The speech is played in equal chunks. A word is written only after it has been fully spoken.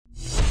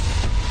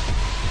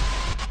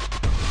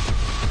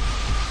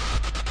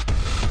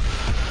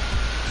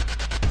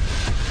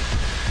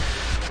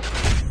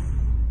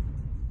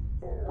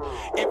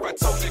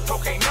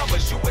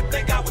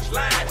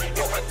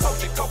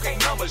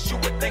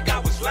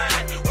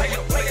line.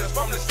 Players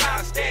from the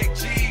side stack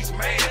G's,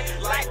 man.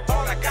 Like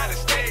all I got is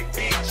stack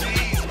big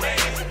G's, man.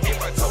 If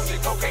I told you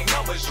cocaine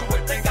numbers, you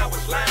would think I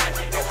was lying.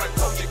 If I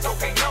told you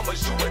cocaine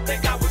numbers, you would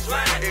think I was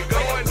lying. It's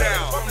going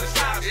down. From the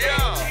side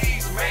stack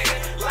G's,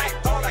 man. Like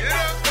all I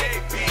got is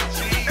stack big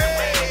G's,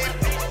 man.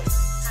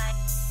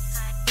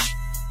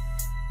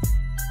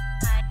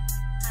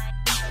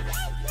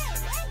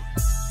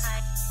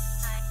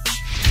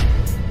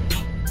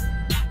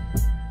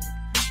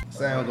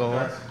 Sound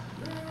going.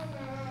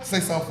 Say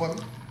something for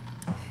me.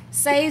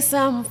 Say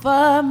something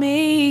for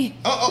me.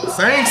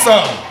 Sing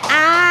something.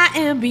 I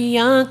am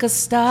Bianca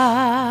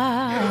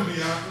Star.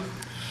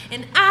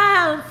 And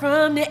I'm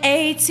from the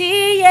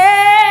ATL.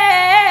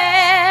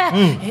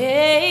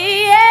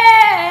 Hey, yeah.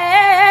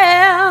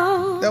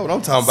 That's what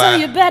I'm talking So about.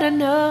 you better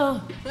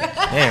know.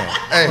 Damn,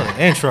 Hey, what an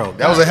intro.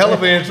 that was a hell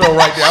of an intro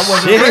right there. I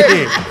wasn't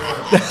ready.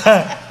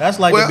 That's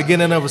like Well- the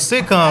beginning of a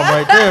sitcom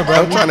right there, bro.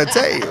 I'm trying to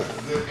tell you.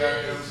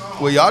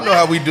 Well, y'all know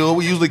how we do it.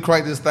 We usually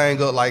crank this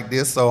thing up like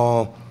this.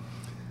 So,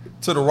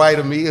 to the right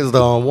of me is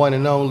the one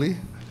and only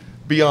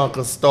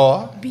Bianca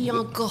Star.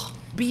 Bianca.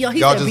 Y'all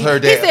just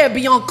heard that. He said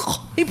Bianca.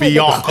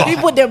 Bianca. He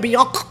put that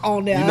Bianca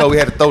on there. You know we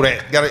had to throw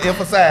that. Got to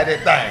emphasize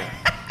that thing.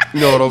 You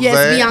know what I'm yes,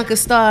 saying? Bianca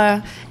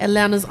Star,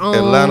 Atlanta's own.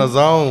 Atlanta's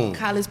own.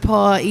 College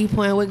Paul,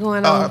 E-Point, what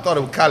going I on? thought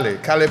it was Cali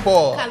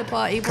Paul. Cali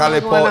Paul, E-Point, Cali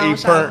what going Paul, on,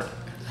 E-Pernt.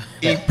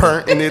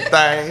 E-Pernt in this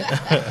thing.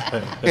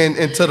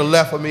 and to the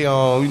left of me, you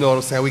know what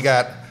I'm saying? We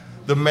got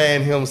the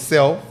man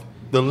himself,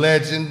 the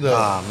legend.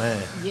 Ah,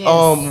 man.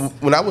 Yes.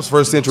 When I was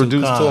first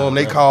introduced to kind, him,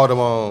 they man. called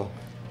him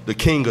the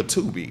King of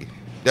Tubi.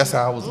 That's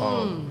how I was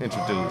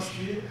introduced.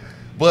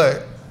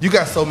 But you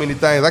got so many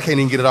things, I can't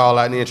even get it all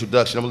out in the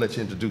introduction. I'm gonna let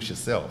you introduce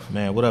yourself.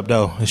 Man, what up,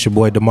 though? It's your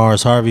boy,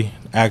 Damaris Harvey,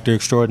 actor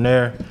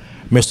extraordinaire,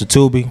 Mr.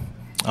 Tubi.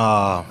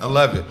 I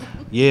love it.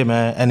 Yeah,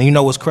 man. And you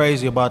know what's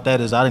crazy about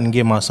that is I didn't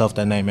give myself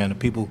that name, man. The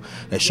people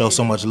that show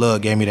so much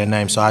love gave me that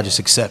name, so I just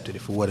accepted it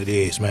for what it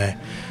is, man.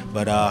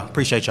 But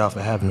appreciate y'all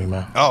for having me,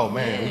 man. Oh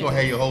man, we're gonna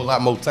have you a whole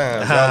lot more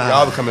times.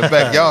 Y'all be coming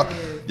back.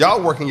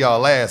 Y'all working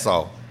y'all ass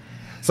off.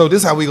 So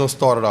this is how we gonna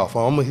start it off.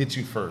 I'm gonna hit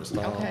you first.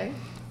 Okay.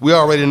 We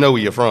already know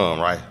where you're from,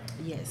 right?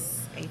 Yes,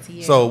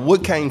 ATL. So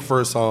what came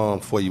first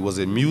for you? Was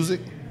it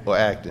music or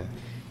acting?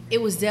 It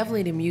was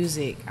definitely the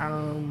music.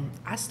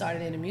 I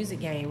started in the music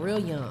game real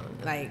young.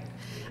 Like,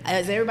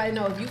 as everybody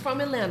knows, if you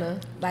from Atlanta,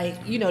 like,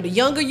 you know, the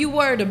younger you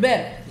were, the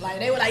better. Like,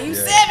 they were like, you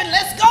 7,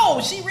 let's go.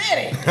 She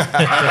ready.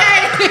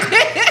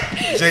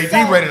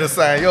 JD ready to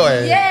sign your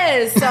ass.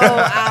 Yes.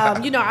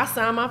 So, you know, I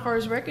signed my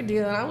first record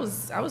deal, and I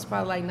was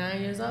probably like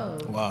 9 years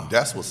old. Wow.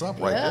 That's what's up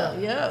right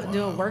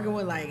there. Working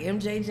with like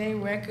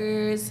MJJ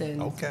Records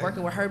and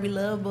working with Herbie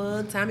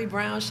Lovebug, Tommy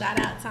Brown. Shout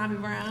out Tommy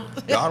Brown.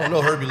 Y'all don't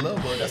know Herbie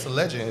Lovebug. That's a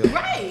legend here.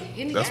 Right.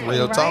 In the That's game,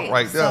 real talk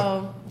right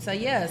there.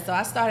 So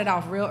I started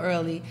off real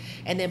early,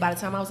 and then by the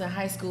time I was in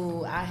high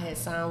school, I had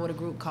signed with a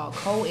group called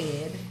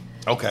Co-Ed.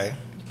 Okay.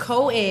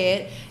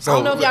 Co-Ed. So I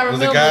don't know if y'all was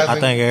it remember. guys I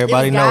think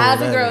everybody It was knows guys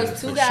that and girls,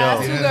 is, two for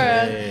guys, sure. two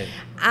girls. Yeah.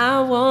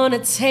 I wanna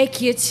take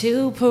you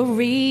to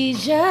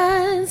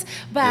Parisians,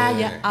 buy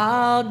you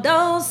all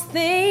those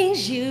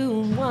things you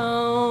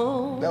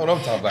want. That's what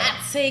I'm talking about. I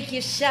take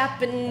you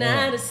shopping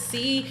out of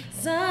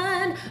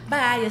season,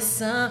 buy you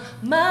summer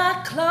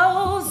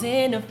clothes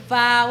in the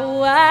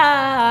fall.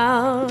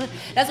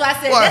 That's why I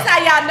said, What? that's how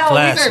y'all know we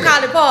Classic. from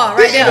College Park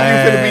right You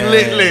there.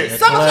 finna be lit.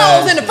 Summer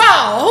clothes in the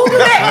fall. Who do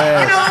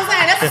that? You know what I'm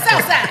saying? That's the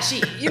Southside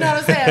shit. You know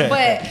what I'm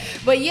saying?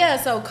 But yeah,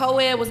 so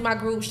Co-Ed was my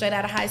group straight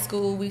out of high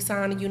school. We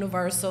signed to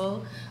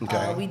Universal.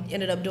 Okay. We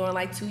ended up doing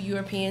like 2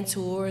 European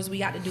tours. We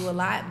got to do a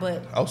lot,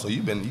 but Oh, so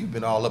you've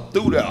been all up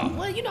through there.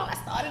 well, you know, I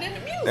started in the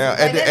music. Now, Like,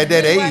 at that's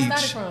that really where I age,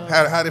 started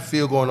from. how did it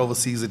feel going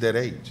overseas at that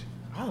age?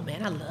 Oh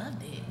man, I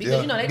loved it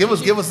because you know they give treat us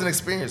you, give us an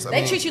experience.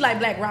 they treat you like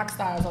black rock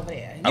stars over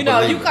there. I You know,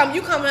 believe you it.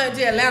 come here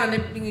to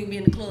Atlanta, and you be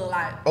in the club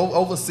like.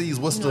 Overseas,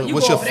 what's You know, you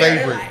what's go your over there,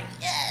 they're favorite? like,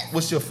 yes.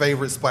 What's your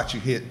favorite spot you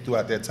hit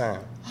throughout that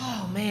time?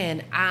 Oh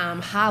man,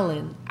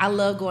 Holland. I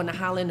love going to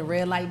Holland, the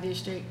red light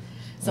district.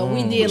 So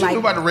we did What you like knew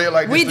about the red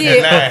light we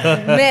district did.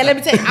 at 9? Man, let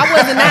me tell you, I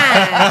wasn't 9.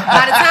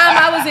 By the time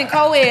I was in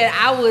co-ed,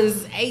 I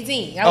was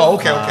 18. I was,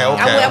 Okay.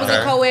 I was in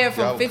okay. co-ed Y'all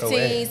from were 15,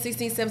 co-ed.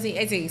 16, 17,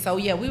 18. So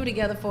yeah, we were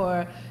together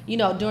for, you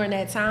know, during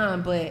that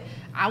time. But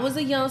I was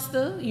a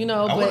youngster, you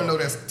know. I but want to know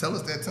that. Tell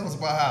us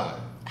about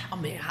Holland. oh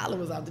man,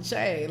 Holland was off the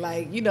chain.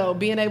 Like, you know,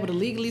 being able to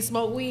legally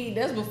smoke weed,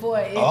 that's before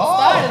it Oh.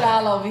 started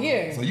all over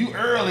here. So you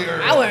early.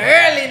 I was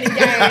early in the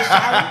game.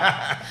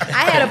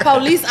 I had a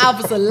police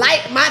officer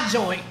light my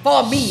joint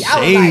for me. I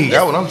was like,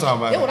 That's what I'm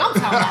talking about. that's what I'm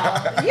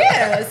talking about.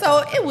 Yeah,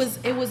 so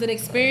it was an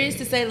experience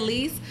to say the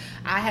least.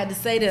 I had to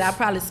say that I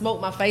probably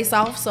smoked my face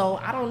off, so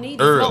I don't need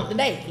to Early. smoke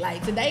today.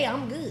 Like today,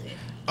 I'm good.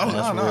 Oh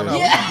no.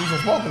 Yeah. We some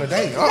smoking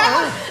today.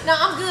 No,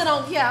 I'm good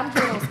on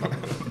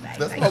smoking today.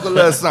 Let's Thank smoke a you.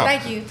 little something.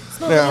 Thank you.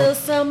 Smoke Now, a little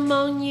something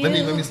on you.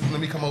 Let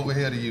me come over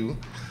here to you.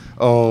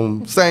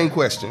 Same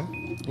question.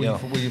 Where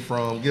you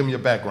from? Give me your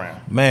background.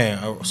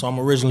 Man, so I'm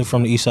originally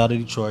from the east side of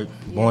Detroit,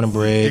 born and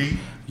bred.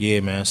 Yeah,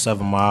 man,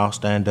 7 Mile,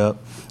 stand up.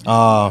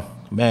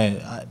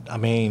 man, I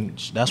mean,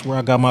 that's where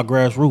I got my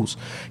grassroots.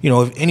 You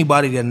know, if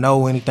anybody that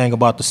know anything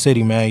about the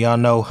city, man, y'all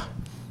know,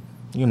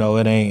 you know,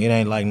 it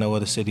ain't like no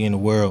other city in the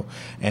world.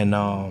 And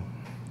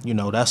you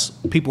know, that's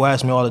people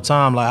ask me all the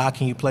time, like, how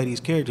can you play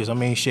these characters? I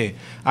mean, shit,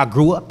 I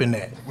grew up in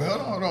that. Well,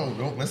 hold on.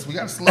 We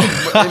got to slow.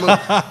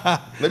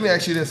 Let me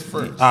ask you this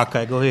first.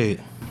 Okay, go ahead.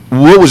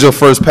 What was your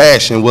first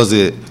passion? Was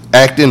it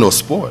acting or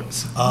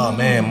sports? Oh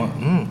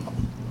man,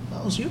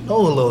 you know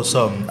a little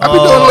something. I've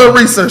been doing a little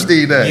research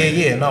these days.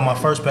 Yeah. No, my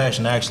first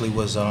passion actually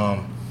was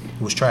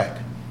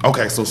track.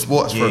 Okay, so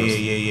sports first.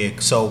 Yeah.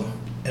 So,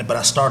 but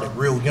I started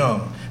real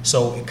young,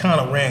 so it kind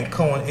of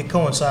it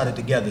coincided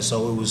together.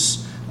 So it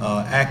was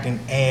acting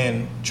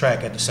and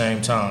track at the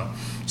same time.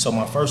 So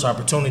my first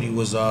opportunity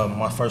was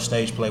my first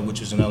stage play,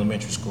 which was in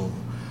elementary school.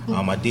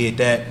 I did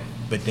that,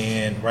 but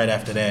then right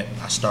after that,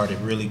 I started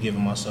really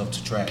giving myself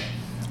to track.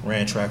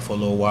 Ran track for a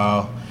little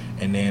while,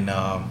 and then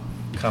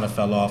kind of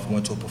fell off.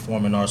 Went to a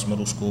performing arts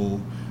middle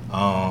school,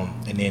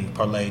 and then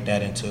parlayed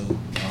that into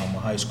a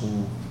high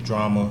school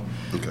drama.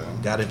 Okay.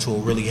 Got into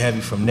it really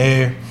heavy from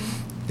there.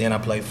 Then I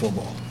played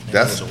football. And it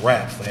was a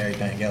wrap for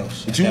everything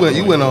else. But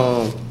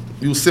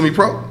you was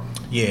semi-pro?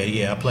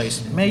 Yeah, I played.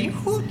 Man, you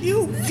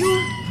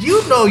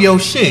know your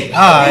shit. All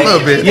right. A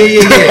little bit.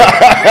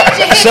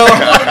 Yeah. So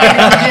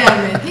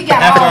he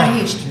got all the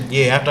history.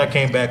 Yeah, after I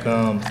came back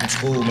from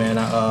school, man,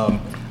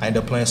 I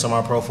ended up playing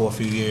semi-pro for a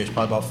few years,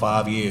 probably about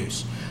 5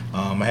 years.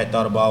 I had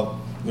thought about,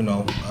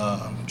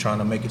 trying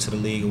to make it to the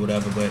league or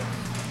whatever, but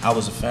I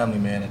was a family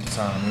man at the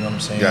time. You know what I'm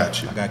saying?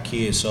 Gotcha. I got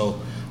kids,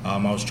 so I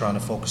was trying to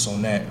focus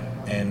on that,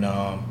 and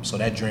so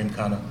that dream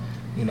kind of,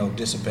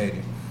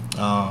 dissipated.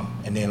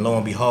 And then lo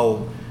and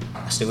behold,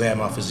 I still had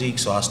my physique,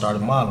 so I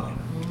started modeling.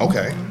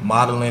 Okay.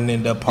 Modeling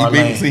in the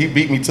parlaying. He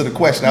beat me to the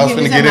question. I was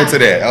going to get into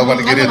that. I was about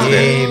to get into that.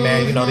 Yeah,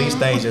 man. These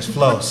things just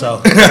flow.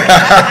 So,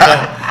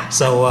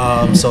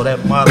 so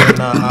that modeling,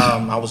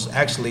 I was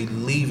actually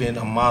leaving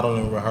a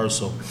modeling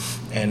rehearsal,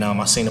 and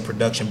I seen a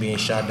production being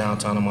shot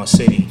downtown in my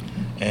city,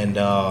 and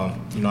I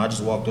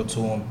just walked up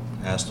to him,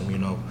 asked him,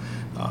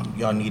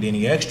 y'all need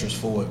any extras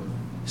for it?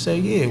 He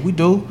said, yeah, we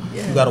do.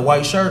 Yeah. You got a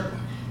white shirt?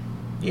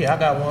 Yeah, I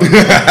got one.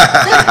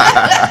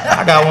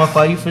 I got one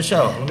for you for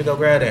sure. Let me go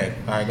grab that.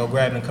 All right, go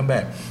grab it and come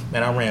back.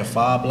 Man, I ran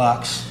 5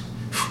 blocks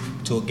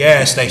to a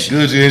gas station.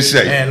 Good, you in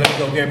shape. Man, let me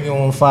go get me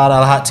on $5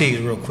 hot teas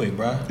real quick,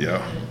 bro.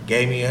 Yeah.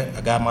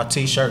 I got my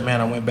t-shirt,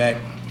 man. I went back,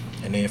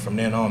 and then from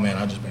then on, man,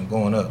 I just been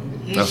going up.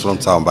 That's what I'm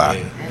talking about.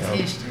 Yeah. That's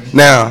history.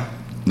 Now,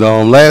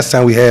 last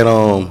time we had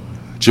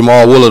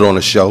Jamal Willard on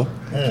the show.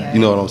 You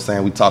know what I'm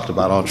saying? We talked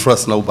about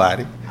Trust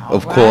Nobody.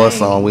 Of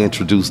course, we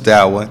introduced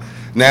that one.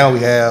 Now we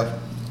have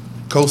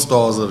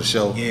co-stars of the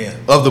show,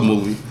 of the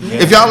movie.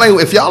 Yeah.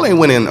 If y'all ain't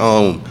went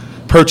and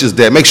purchased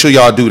that, make sure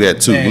y'all do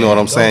that too. Man, you know what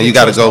I'm saying? You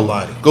got to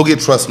go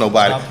get Trust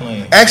Nobody.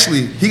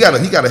 Actually, he got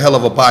a hell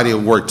of a body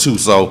of work too.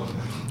 So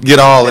get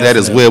all of that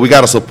as well. We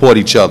got to support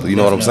each other. You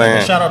know what I'm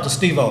saying? Shout out to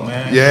Steve-O,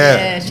 man.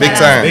 Yeah, big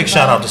time. Big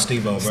shout out to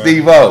Steve-O, bro.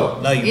 Steve-O.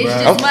 Love you, bro.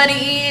 It's just money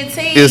ENT.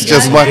 It's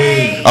just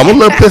money. I'm a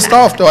little pissed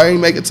off though. I ain't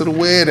make it to the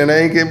wedding. I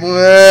ain't get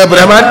but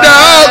that's my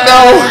dog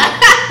though.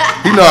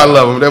 You know I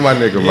love him. That's my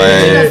nigga,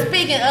 man.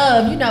 Speaking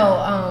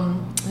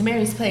of,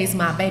 Mary's plays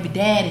my baby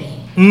daddy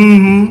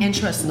and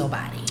Trust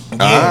Nobody.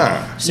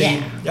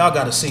 See, y'all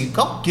gotta see.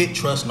 Go get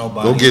Trust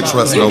Nobody. Go get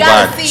Trust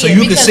Nobody. So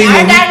you can see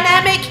our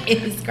dynamic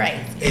is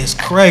crazy. It's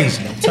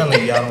crazy. I'm telling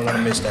you, y'all don't want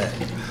to miss that.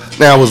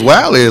 Now, what's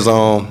wild is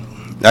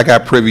I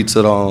got privy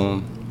to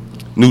the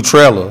new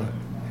trailer.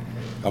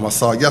 I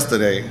saw it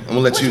yesterday. I'm gonna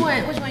let Which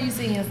one you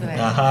seen yesterday?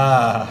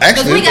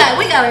 Actually, we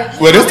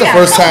got. Well, this is the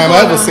first time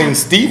I ever seen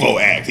Steve-O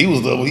act. He was.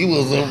 You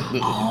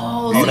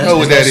know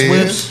what that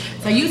is?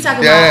 So you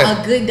talking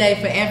about A Good Day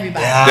for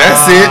Everybody?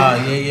 That's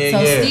it.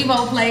 So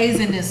Steve-O plays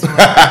in this one.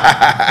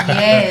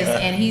 Yes,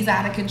 and he's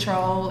out of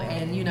control,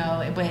 and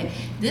but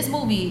this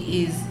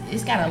movie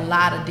it's got a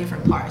lot of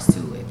different parts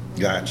to it.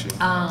 Gotcha.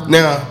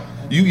 Now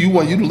you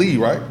want you to lead,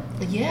 right?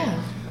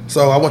 Yeah.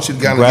 So I want you to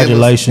kind of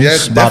congratulations, give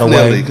us, by the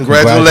way.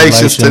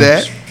 Congratulations to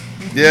that.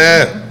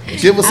 Yeah.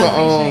 Give us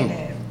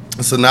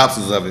a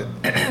synopsis of it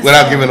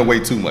without giving away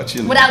too much.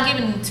 Without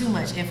giving too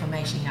much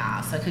information,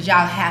 y'all. So, because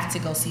y'all have to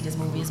go see this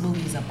movie. This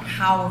movie is a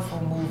powerful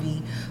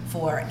movie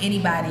for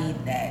anybody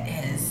that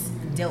has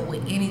dealt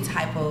with any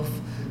type of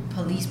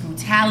police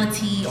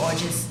brutality or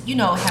just,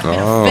 have been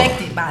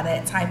affected by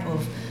that type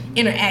of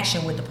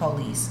interaction with the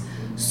police.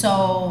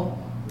 So,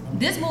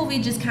 this movie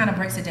just kind of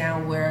breaks it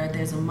down where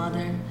there's a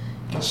mother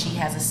and she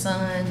has a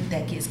son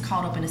that gets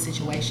caught up in a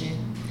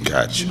situation.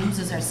 Gotcha. She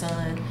loses her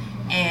son,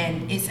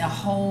 and it's a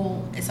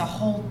whole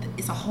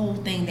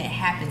thing that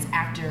happens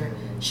after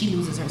she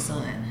loses her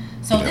son.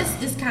 So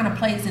this kind of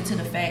plays into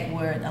the fact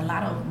where a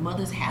lot of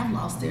mothers have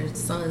lost their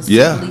sons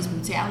to police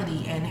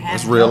brutality and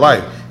have real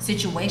life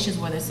situations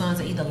where their sons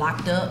are either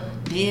locked up,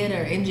 dead,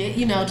 or injured.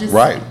 Just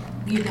right.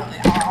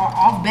 Are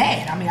off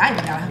bad. I mean, I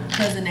even got a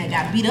cousin that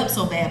got beat up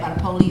so bad by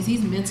the police. He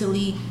has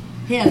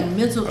a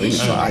mental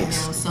issue right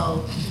now.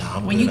 So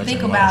when you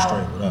think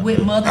about what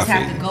mothers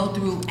have to go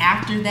through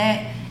after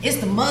that, it's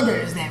the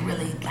mothers that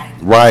really like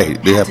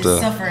Right, they have to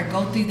suffer and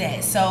go through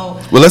that. So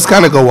well, let's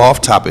kind of go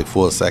off topic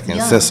for a second,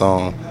 Yeah. since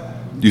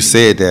you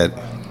said that.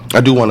 I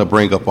do want to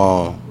bring up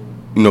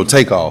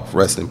Takeoff,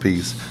 rest in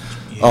peace.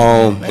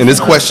 And this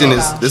question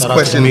is Shout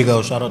out to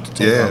Amigo. Shout out to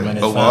Takeoff, man.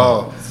 It's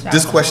overall, Shout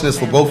this out question to is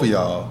for family. both of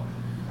y'all.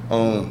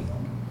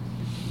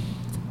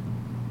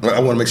 I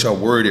want to make sure I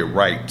word it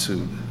right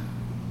too.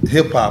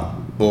 Hip hop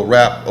or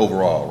rap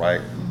overall,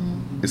 right?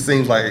 It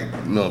seems like,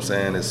 you know what I'm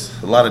saying, there's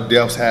a lot of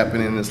deaths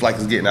happening. It's like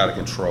it's getting out of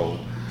control.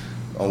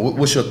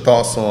 What's your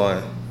thoughts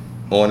on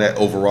that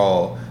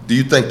overall? Do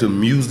you think the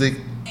music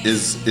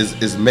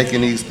is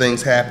making these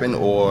things happen,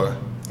 or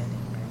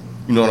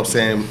you know what I'm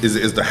saying?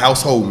 Is the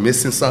household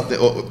missing something?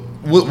 Or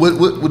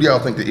what do y'all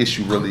think the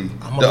issue really,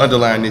 the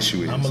underlying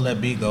issue is? I'm gonna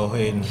let B go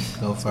ahead and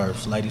go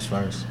first. Ladies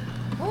first.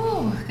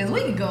 Ooh, because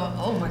we could go,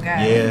 oh my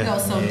God, we Yeah, could go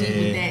so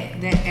deep yeah.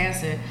 with that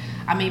answer.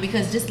 I mean,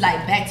 because just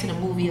like back to the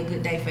movie A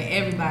Good Day for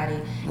Everybody,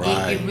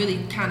 Right. it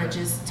really kind of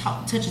just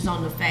touches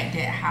on the fact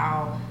that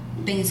how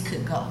things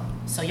could go.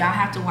 So y'all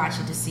have to watch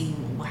it to see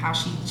how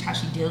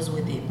she deals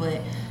with it.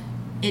 But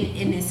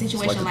in a It's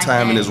situation like the like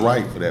timing that, is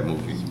right for that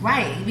movie.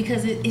 right,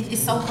 because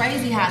it's so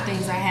crazy how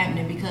things are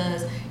happening,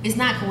 because it's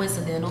not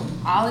coincidental.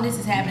 All of this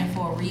is happening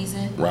for a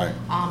reason. Right.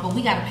 But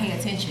we got to pay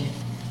attention.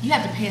 You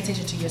have to pay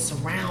attention to your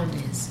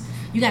surroundings.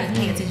 You got to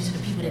pay attention to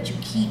the people that you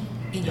keep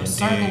in your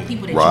circle,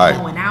 people that Right.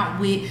 you're going out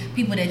with,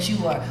 people that you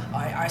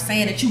are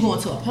saying that you're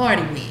going to a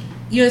party with.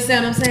 You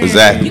understand what I'm saying?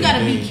 Exactly. You got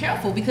to be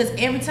careful, because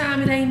every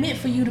time it ain't meant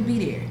for you to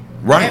be there.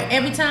 Right.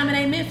 Every time it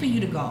ain't meant for you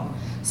to go.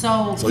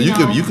 So You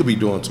know, could be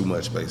doing too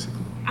much, basically.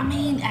 I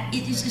mean,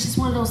 it's just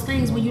one of those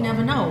things where you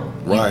never know.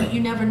 Right.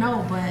 You never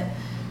know, but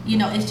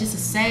it's just a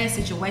sad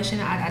situation.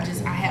 I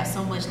have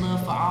so much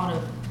love for all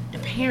the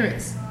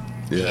parents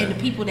Yeah. and the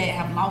people that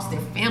have lost their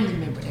family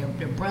member,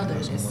 their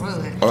brothers, their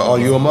sons. Are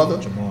you a mother?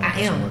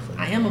 I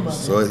am a mother.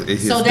 So it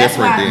hits that's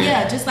different why, then.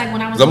 yeah, just like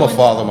when I was. 'Cause I'm a going-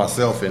 father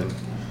myself, and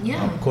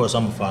Yeah. Of course,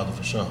 I'm a father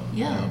for sure.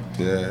 Yeah.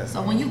 yeah.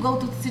 So when you go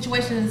through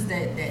situations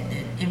that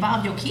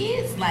involve your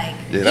kids, like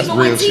Yeah, that's even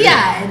real with shit.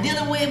 T.I. and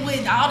dealing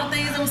with all the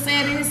things that was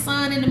saying to his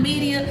son in the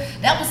media,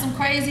 that was some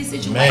crazy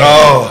situation. Man.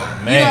 Oh,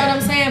 You know what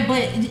I'm saying?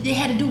 But it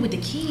had to do with the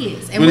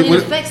kids, and when What-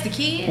 it affects the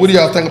kids, What do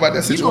y'all think about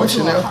that you go to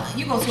situation now?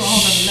 you go to a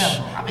whole other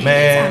level. I mean,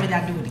 Man, anytime it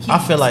got to do with the kids. I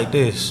feel like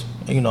this.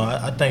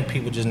 I think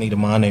people just need to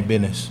mind their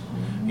business.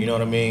 You know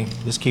what I mean?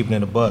 Just keeping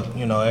it a buck.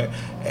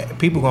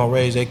 People gonna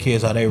raise their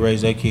kids how they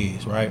raise their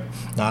kids, right?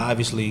 Now,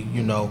 obviously,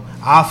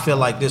 I feel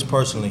like this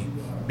personally,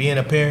 being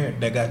a parent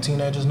that got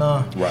teenagers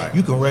now, Right.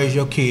 you can raise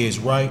your kids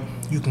right.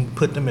 You can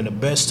put them in the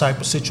best type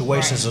of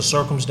situations Right. or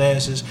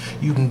circumstances.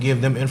 You can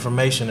give them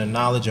information and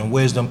knowledge and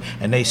wisdom,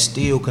 and they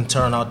still can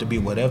turn out to be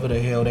whatever the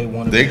hell they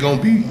want to They be.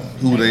 gonna be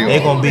who they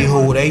They're are. gonna be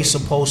who they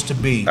supposed to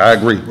be. I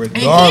agree. and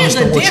Regardless kids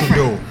are of what you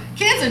different. do.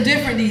 Kids are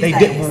different these They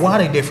days. why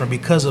they different?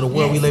 Because of the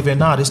world we Yes. live in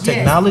now. This Yes,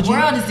 technology, the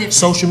world is different.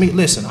 social media.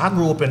 Listen, I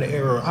grew up in the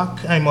era.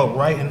 I came up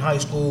right in high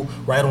school,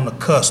 right on the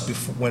cusp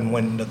before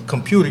when the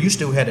computer. You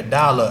still had to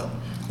dial up.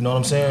 You know what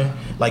I'm saying?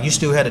 Like you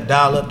still had to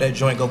dial up that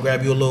joint, go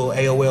grab you a little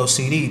AOL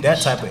CD,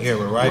 that type of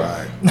era, right?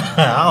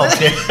 I don't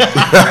care.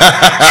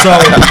 So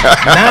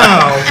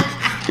now,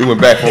 We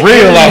went back for real.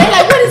 They're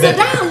like, what is a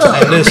dial-up?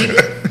 hey, listen,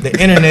 the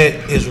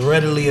internet is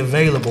readily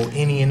available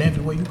any and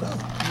everywhere you go.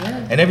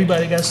 And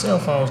everybody got cell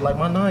phones. Like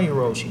my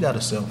 9-year-old, she got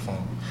a cell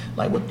phone.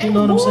 Like what? They You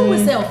know what I'm were born saying?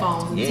 with cell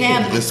phones and Yeah,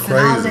 tablets it's and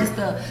all crazy. that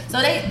stuff. So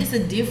it's a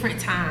different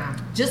time.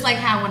 Just like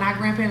how when our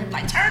grandparents were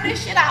like, turn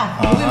this shit off.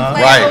 We Uh-huh. would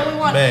play Right. what we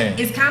want. Man.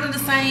 It's kind of the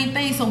same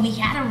thing. So we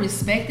gotta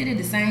respect it at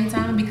the same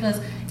time, because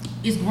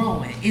it's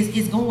growing.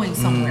 It's going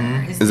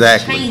somewhere. It's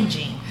Exactly.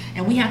 changing.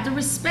 And we have to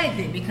respect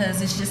it,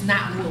 because it's just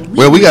not what we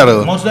Well, we do.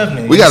 gotta Most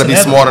definitely. we gotta It's be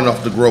inevitable. smart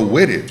enough to grow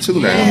with it too.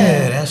 Now,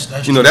 Yeah, that's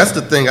that's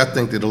the thing. I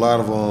think that a lot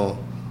of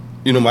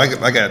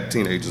I got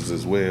teenagers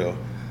as well,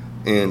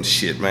 and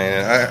shit,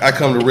 man. I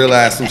come to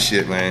realize some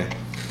shit, man.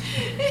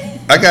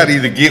 I gotta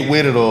either get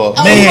with it or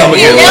Oh, Man, you gonna we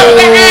get get left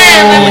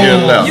behind. I'm gonna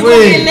get left. You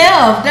gonna get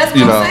left. That's what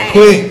You I'm know, saying.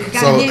 quick.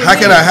 Gotta So get how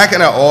with it. how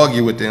can I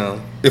argue with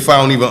them if I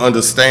don't even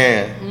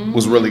understand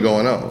what's really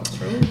going on?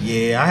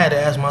 Yeah, I had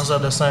to ask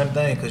myself the same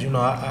thing because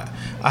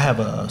I have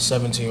a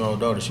 17-year-old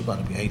daughter. She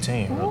about to be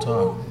 18. Real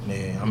talk.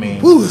 Yeah, I mean,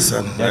 Woo,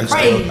 son. daddy's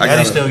Crazy.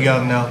 daddy's still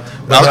young now.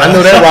 I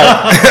know that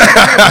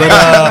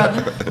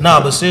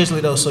right. But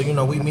seriously though, so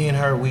me and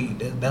her,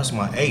 that's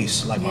my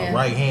ace, like my Yeah.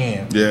 right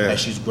hand. Yeah. As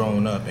she's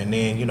growing up, and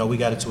then we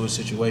got into a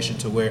situation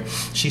to where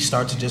she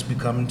started to just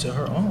becoming to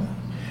her own,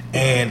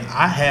 and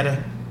I had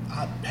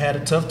a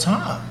tough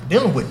time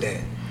dealing with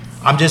that.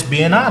 I'm just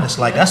being honest.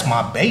 Like that's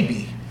my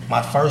baby,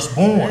 my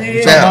firstborn.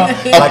 You Now,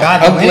 talking about? Like I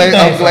do I'm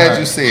anything for glad her.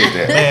 you said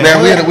that. Man,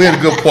 Now we had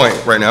a good point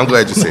right now. I'm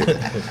glad you said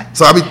that.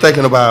 So I be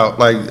thinking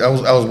about I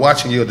was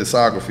watching your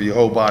discography, your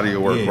whole body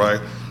of work, Yeah. right?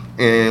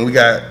 And we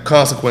got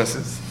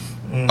Consequences,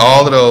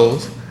 all of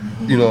those.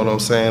 You know what I'm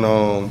saying?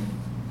 Oh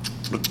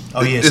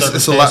yeah,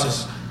 it's a lot.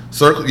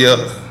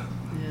 Circumstances.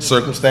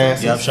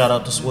 Circumstances. Yep, shout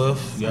out to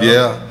Swift. Yep.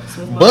 Yeah,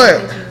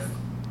 but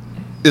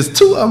it's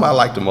two of them I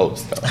like the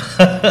most.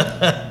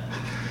 Though.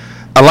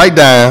 I like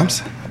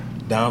Dimes.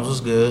 Dimes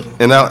was good.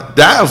 And now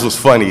Dimes was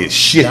funny as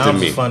shit to Dimes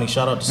me. was funny.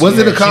 Shout out to Was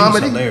it Sierra. a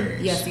comedy? She was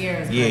hilarious. Yes,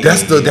 Sierra's Yeah,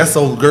 great. yeah. That's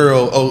old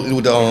girl with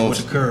with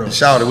the curls.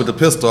 shouted with the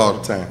pistol all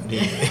the time.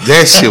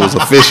 That shit was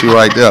official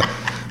right there.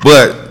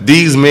 But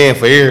These Men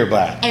for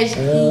Everybody.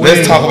 And-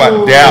 Let's talk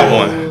about that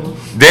one.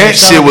 That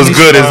Shout shit out was to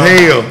good as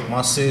Lisa, hell.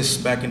 My sis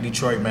back in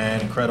Detroit, man,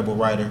 incredible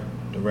writer,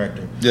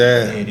 director.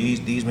 Yeah.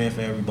 These Men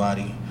for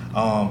Everybody.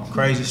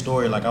 Crazy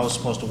story. Like I was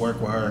supposed to work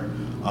with her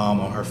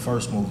on her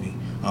first movie,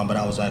 but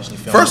I was actually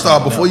filming. First off,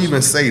 something before you else.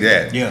 even say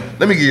that, Yeah.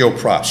 let me give you your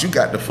props. You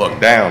got the fuck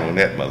down on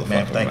that motherfucker,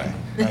 Man, thank you.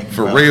 Thank you,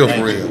 For bro. real,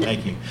 Thank for you. real.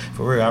 Thank you.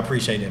 For real, I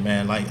appreciate it,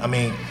 man. Like, I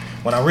mean,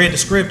 when I read the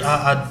script,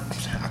 I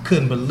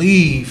couldn't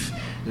believe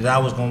that I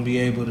was gonna be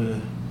able to.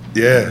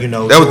 Yeah. You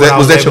know, that was do what that. I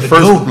Was was that your able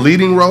to first do.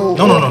 leading role?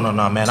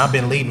 No, man. I've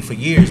been leading for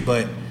years,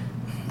 but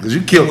Because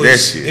you killed that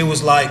shit. it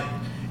was like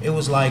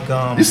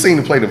You seem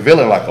to play the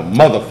villain like a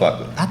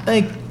motherfucker. I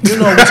think you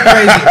know what's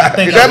crazy. I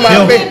think Is that I my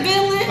built, big-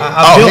 Villain?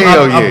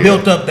 I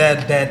built up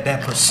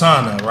that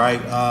persona,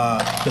 right?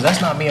 Because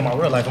that's not me in my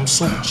real life. I'm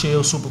super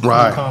chill, super cool,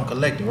 Right. calm,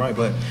 collected, right?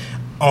 But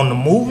on the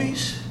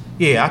movies,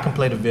 yeah, I can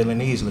play the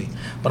villain easily.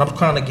 But I'm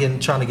trying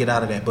to get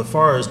out of that. But as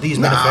far as These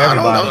Men Are for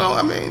Everybody, No.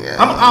 I mean, yeah.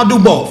 I'll do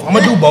both. I'm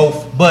gonna do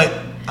both, but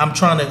I'm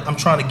trying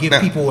to give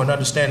Now- people an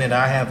understanding that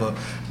I have a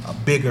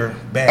bigger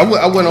bag.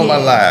 I went on my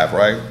live,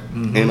 right?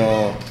 Mm-hmm. And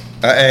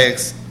I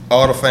asked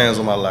all the fans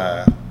on my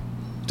live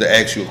to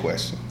ask you a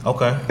question.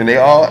 Okay. And they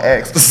all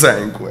asked the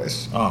same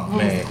question. Oh What was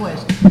the man.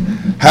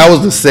 question? How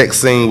was the sex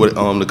scene with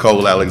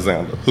Nicole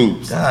Alexander?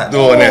 Who's God.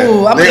 doing that?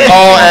 Ooh, I'm They in.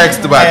 all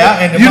asked about Hey, I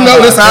that. ended You my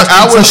notice life.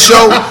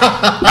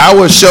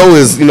 our show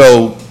is,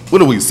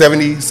 what are we,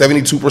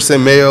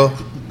 72% male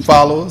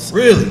followers?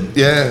 Really?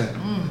 Yeah.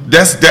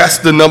 That's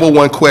the number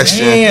one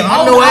question. Damn, I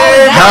Oh, know no,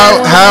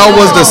 everybody. How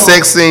was the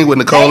sex scene with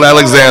Nicole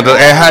Alexander,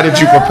 and how did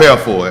you prepare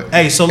for it?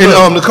 Hey, so and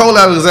look. Nicole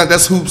Alexander,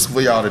 that's hoops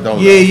for y'all that don't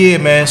know. Yeah,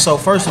 man. So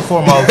first and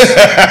foremost,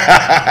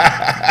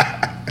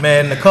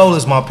 man, Nicole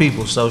is my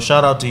people. So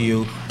shout out to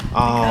you.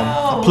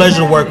 A pleasure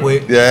to work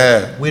with.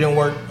 Yeah. We done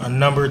work a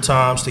number of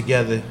times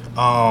together.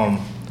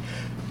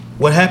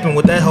 What happened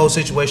with that whole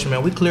situation,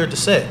 man? We cleared the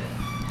set.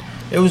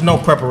 There was no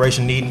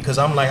preparation needed because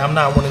I'm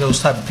not one of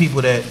those type of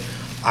people that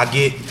I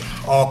get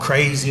all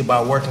crazy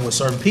about working with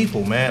certain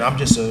people, man.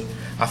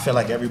 I feel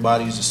like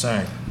everybody's the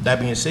same. That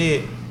being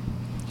said,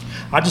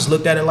 I just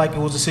looked at it like it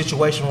was a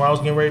situation where I was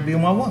getting ready to be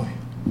with my woman.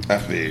 I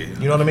feel you.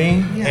 You know what I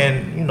mean? Yeah.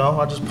 And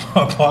I just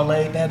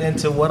parlayed that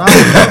into what I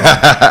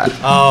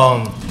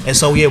was doing. And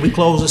so yeah, we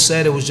closed the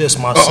set. It was just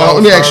myself.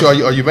 Let me ask her.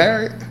 you, are you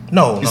married?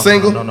 No, You no,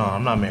 single? No,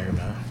 I'm not married,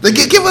 man.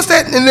 Give us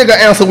that nigga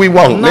answer we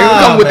want. Nah, nigga,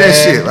 come with that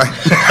man. shit. Like,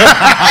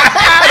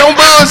 don't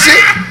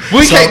bullshit.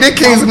 We can't. They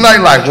kings of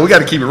nightlife, but we got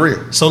to keep it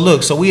real. So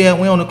look, we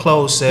on the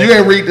closed set. You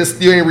ain't read this.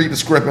 You ain't read the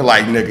script and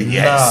like, nigga,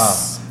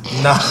 yes.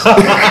 Nah.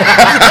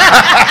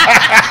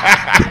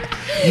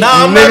 Nah,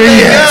 I'm not Nigga, being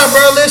yes. young,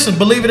 bro. Listen,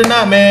 believe it or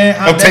not, man.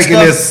 I'm taking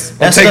this.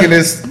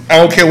 I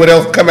don't care what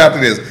else come after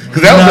this,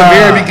 because that was the Nah.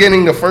 very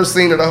beginning, the first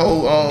scene of the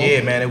whole.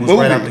 Yeah, man. It was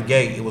movie. right out the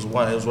gate. It was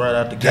right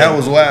out the gate. That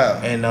was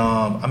wild. And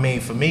I mean,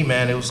 for me,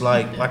 man, it was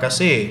like I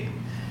said,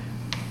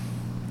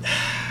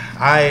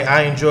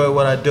 I enjoy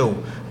what I do,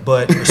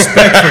 but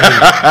respectfully,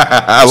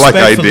 I like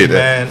how he did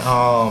that.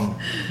 man.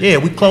 Yeah,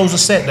 we closed the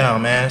set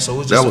down, man. So it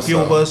was That just a was few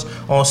of solid.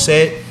 us on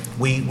set.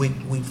 We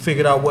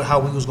figured out how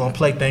we was gonna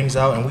play things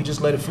out, and we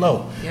just let it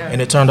flow. Yeah.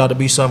 And it turned out to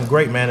be something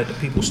great, man, that the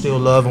people still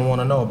love and want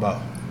to know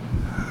about.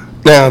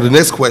 Now the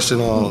next question,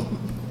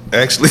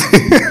 actually,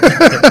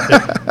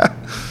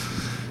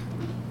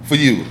 for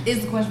you,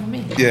 Is the question for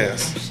me?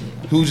 yes, Oh,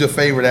 shit. who's your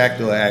favorite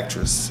actor or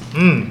actress?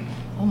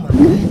 Oh my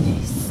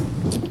goodness.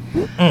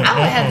 I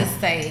would have to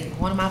say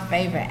one of my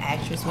favorite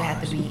actresses would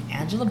have to be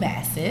Angela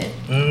Bassett.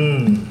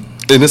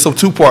 And it's a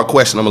two-part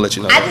question. I'm gonna let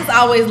you know. I just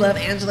always love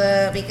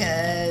Angela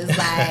because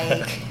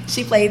like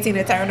she played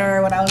Tina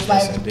Turner when I was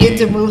like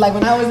indeed. into like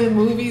when I was in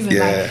movies and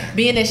Yeah. like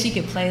being that she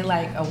could play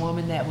like a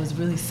woman that was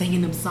really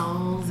singing them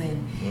songs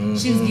and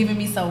she was giving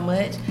me so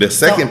much. The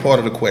second So- part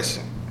of the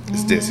question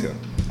is this here: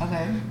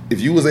 Okay. if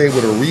you was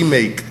able to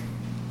remake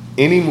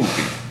any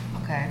movie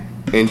Okay.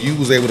 and you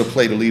was able to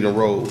play the leading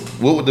role,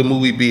 what would the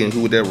movie be and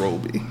who would that role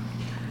be?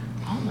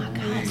 Oh my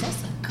gosh,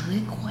 that's a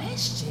good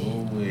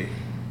question. Oh, wait.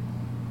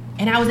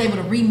 And I was able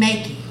to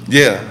remake it.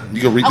 Yeah,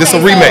 you can. This is a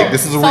Okay, remake. so-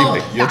 This is a so,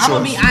 remake. Your I'm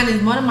gonna choice. be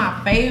honest. One of my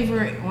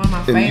favorite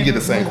And you get the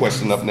same movies-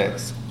 question up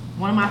next.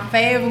 One of my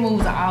favorite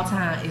movies of all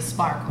time is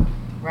Sparkle,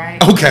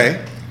 right?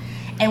 Okay.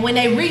 And when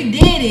they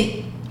redid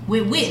it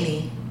with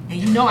Whitney, and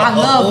you know I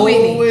love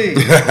Whitney. wait.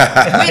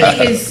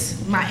 Whitney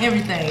is my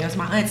everything. That's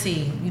my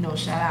auntie.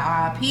 Shout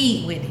out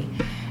R.I.P. Whitney.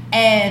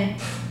 And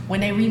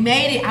when they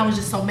remade it, I was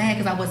just so mad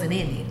because I wasn't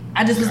in it.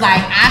 I just was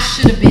like, I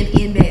should have been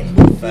in that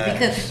movie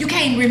because you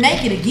can't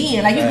remake it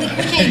again. Like you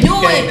can't do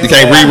it. You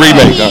can't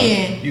remake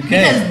again You can't.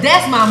 because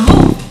that's my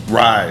movie.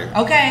 Right.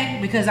 Okay,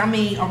 because I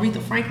mean,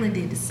 Aretha Franklin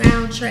did the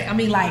soundtrack. I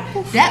mean, like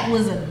that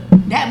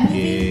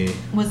movie Yeah.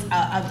 was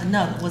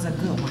a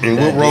good one. And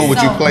what role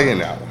would you So- play in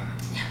that one?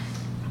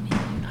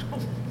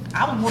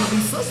 I would want to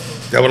be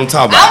sister. That's what I'm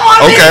talking I about. want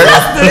to Okay. be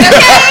sister.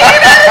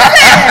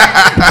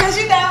 Okay, because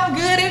you know I'm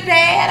good and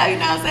bad. You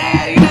know what I'm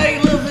saying? You know, a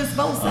little bit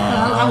both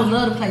sides. I would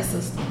love to play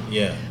sister.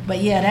 Yeah. But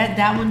yeah,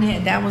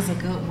 that was a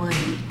good one.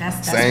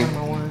 That's one of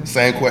my ones.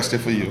 Same question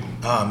for you.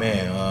 Oh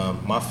man,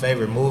 my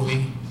favorite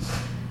movie.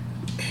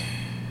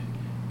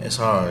 It's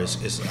hard.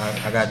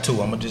 I got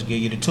two. I'm gonna just give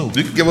you the two.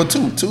 You can give her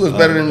two. Two is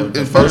better than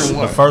the better than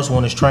one. The first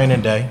one is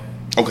Training Day.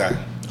 Okay.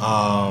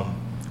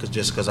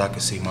 Because I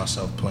could see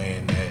myself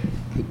playing that.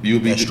 You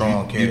would be that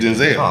strong you character.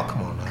 Denzel. Oh,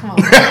 come on now. Come on.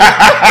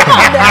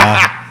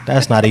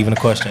 That's not even a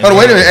question. Oh,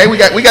 wait a minute. Hey, we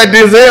got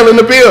Denzel in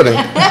the building.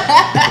 come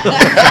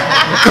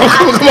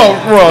on,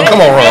 Ron.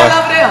 Come on, Ron.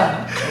 Over there.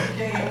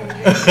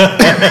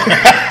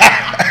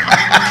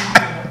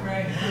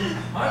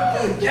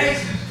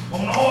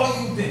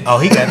 Oh,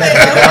 he got that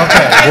down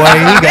pat. Boy,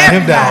 he got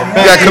him down We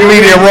pat. got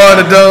comedian Ron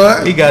the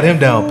Dunn. He got him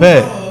down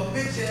pat.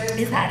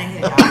 It's hot in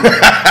here.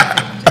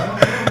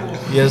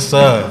 Yes,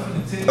 sir.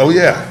 Oh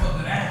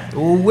yeah.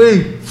 Ooh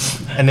wee.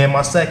 And then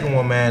my second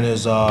one, man,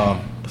 is the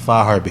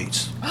 5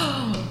 Heartbeats.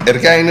 Eddie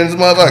Kane in this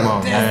motherfucker. Come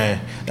on, man.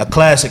 A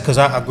classic, because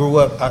I grew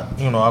up, I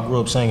grew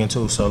up singing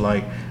too. So,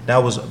 like, that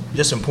was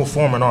just in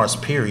performing arts,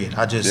 period.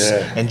 I just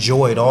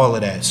enjoyed all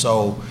of that.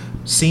 So,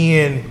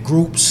 seeing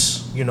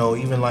groups,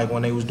 even like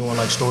when they was doing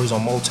like stories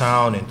on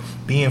Motown and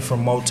being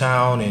from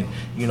Motown and,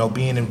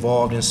 being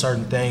involved in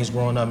certain things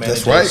growing up, man.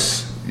 That's it right.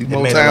 just- You it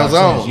made a lot of Motown's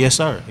own. sense. Yes,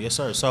 sir. Yes,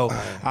 sir. So,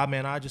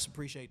 I just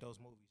appreciate those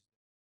movies.